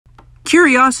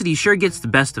Curiosity sure gets the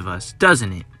best of us,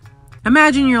 doesn't it?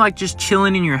 Imagine you're like just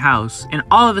chilling in your house and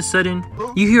all of a sudden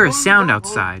you hear a sound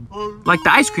outside, like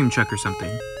the ice cream truck or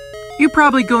something. You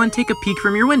probably go and take a peek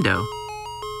from your window.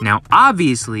 Now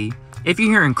obviously, if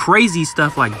you're hearing crazy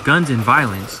stuff like guns and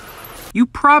violence, you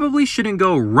probably shouldn't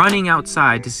go running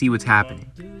outside to see what's happening,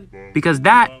 because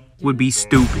that would be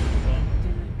stupid.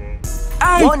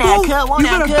 Hey, you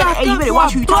better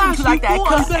watch who you talking to like that,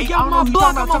 cuz.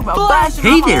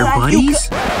 Hey there, buddies.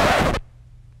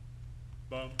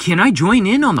 Can I join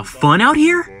in on the fun out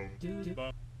here?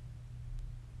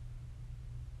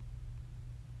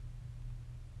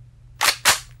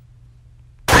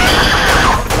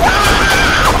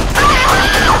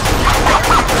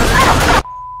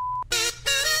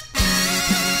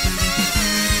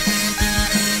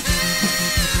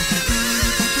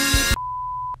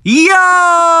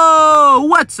 Yo!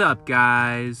 What's up,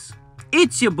 guys?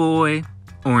 It's your boy,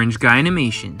 Orange Guy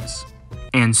Animations.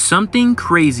 And something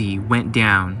crazy went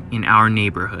down in our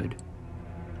neighborhood.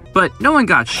 But no one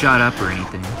got shot up or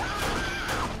anything.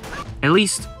 At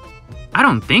least, I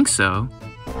don't think so.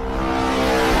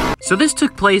 So this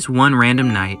took place one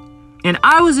random night, and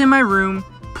I was in my room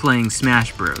playing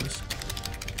Smash Bros.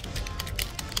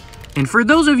 And for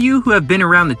those of you who have been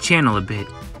around the channel a bit,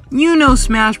 you know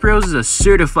Smash Bros is a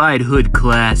certified hood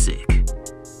classic.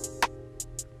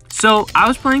 So I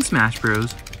was playing Smash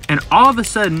Bros, and all of a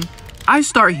sudden, I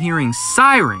start hearing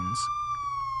sirens.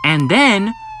 And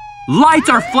then, lights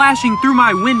are flashing through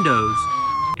my windows.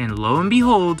 And lo and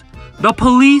behold, the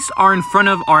police are in front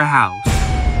of our house.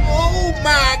 Oh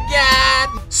my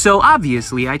God! So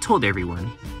obviously, I told everyone.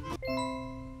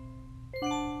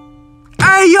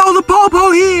 Hey yo, the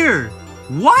Popo here!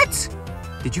 What?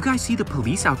 Did you guys see the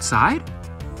police outside?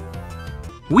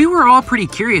 We were all pretty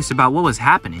curious about what was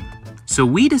happening, so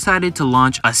we decided to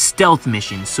launch a stealth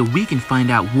mission so we can find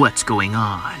out what's going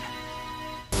on.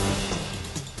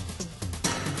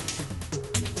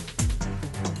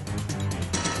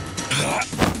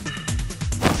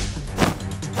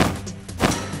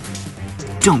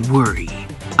 Don't worry,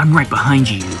 I'm right behind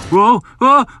you. Whoa,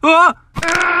 whoa, whoa!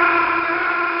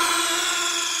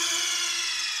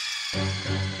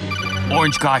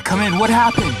 Orange Guy, come in, what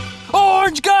happened?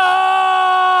 Orange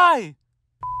Guy!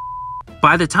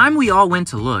 By the time we all went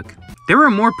to look, there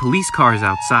were more police cars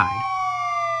outside.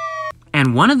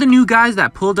 And one of the new guys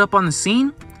that pulled up on the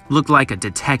scene looked like a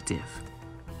detective.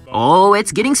 Oh,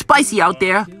 it's getting spicy out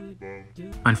there.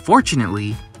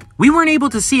 Unfortunately, we weren't able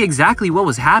to see exactly what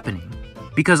was happening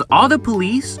because all the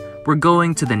police were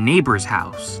going to the neighbor's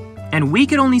house, and we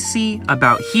could only see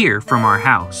about here from our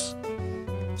house.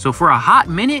 So for a hot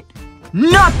minute,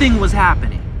 nothing was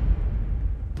happening.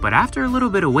 But after a little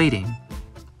bit of waiting,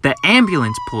 the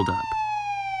ambulance pulled up.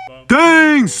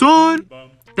 Dang, son!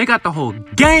 They got the whole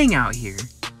gang out here.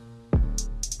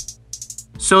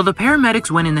 So the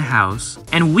paramedics went in the house,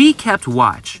 and we kept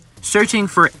watch, searching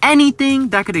for anything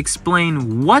that could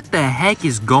explain what the heck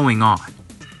is going on.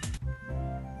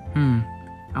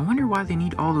 I wonder why they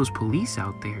need all those police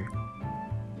out there.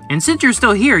 And since you're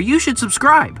still here, you should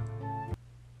subscribe.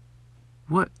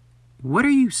 What are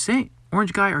you saying?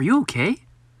 Orange Guy, are you okay?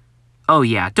 Oh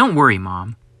yeah, don't worry,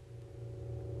 Mom.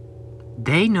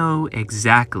 They know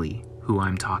exactly who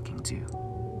I'm talking to.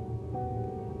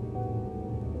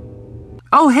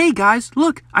 Oh hey guys,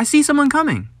 look, I see someone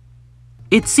coming.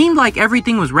 It seemed like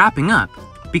everything was wrapping up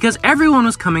because everyone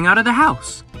was coming out of the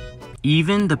house.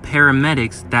 Even the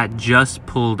paramedics that just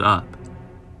pulled up.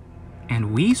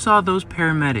 And we saw those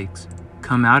paramedics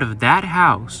come out of that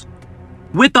house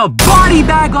with a body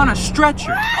bag on a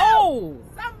stretcher. Oh!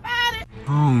 Somebody!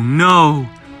 Oh no!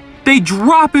 They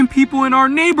dropping people in our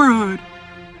neighborhood!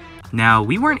 Now,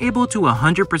 we weren't able to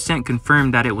 100%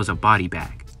 confirm that it was a body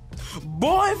bag.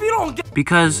 Boy, if you don't get...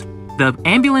 Because the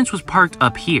ambulance was parked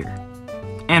up here.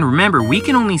 And remember, we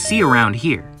can only see around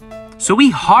here. So we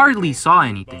hardly saw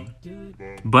anything.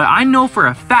 But I know for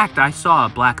a fact I saw a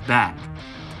black bag.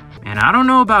 And I don't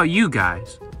know about you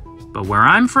guys, but where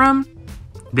I'm from,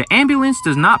 the ambulance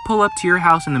does not pull up to your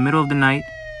house in the middle of the night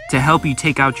to help you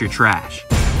take out your trash.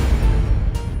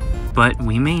 But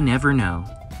we may never know,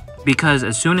 because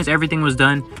as soon as everything was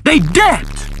done, they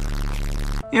dipped!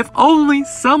 If only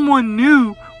someone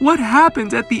knew what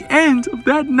happened at the end of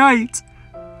that night.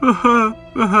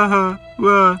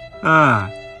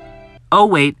 Oh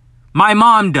wait, my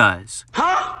mom does.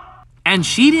 Huh? And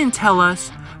she didn't tell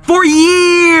us for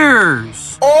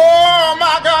years! Oh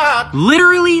my God!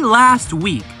 Literally last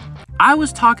week, I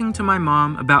was talking to my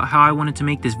mom about how I wanted to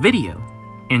make this video,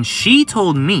 and she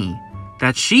told me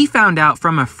that she found out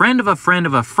from a friend of a friend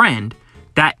of a friend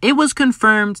that it was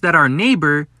confirmed that our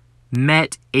neighbor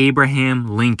met Abraham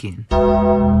Lincoln. Oh,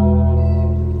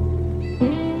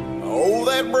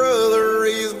 that brother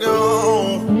is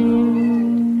gone.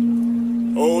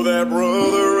 Oh, that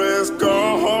brother is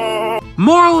gone.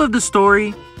 Moral of the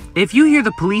story, if you hear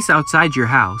the police outside your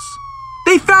house,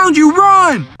 they found you,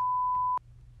 run!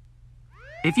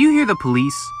 If you hear the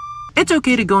police, it's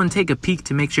okay to go and take a peek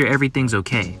to make sure everything's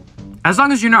okay, as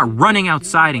long as you're not running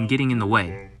outside and getting in the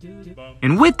way.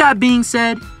 And with that being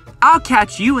said, I'll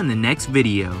catch you in the next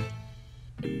video.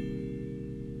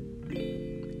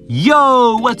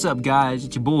 Yo, what's up guys?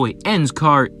 It's your boy,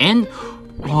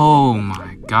 Oh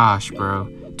my gosh, bro.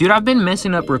 Dude, I've been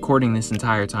messing up recording this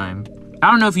entire time. I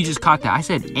don't know if you just caught that. I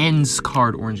said Ends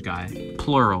Card Orange Guy,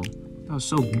 plural. That was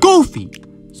so goofy,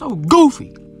 so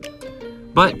goofy.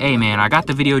 But hey man, I got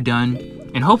the video done,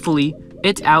 and hopefully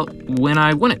it's out when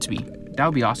I want it to be. That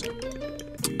would be awesome.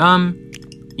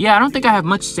 Yeah, I don't think I have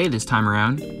much to say this time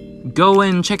around. Go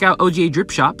and check out OGA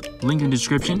Drip Shop, link in the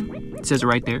description. It says it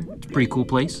right there. It's a pretty cool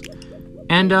place.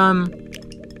 And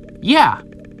yeah.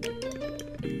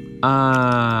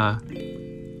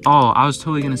 Oh, I was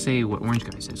totally gonna say what Orange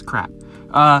Guy says. Crap.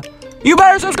 You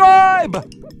better subscribe!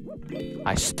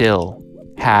 I still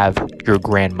have your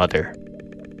grandmother.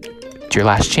 It's your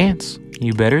last chance.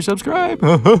 You better subscribe.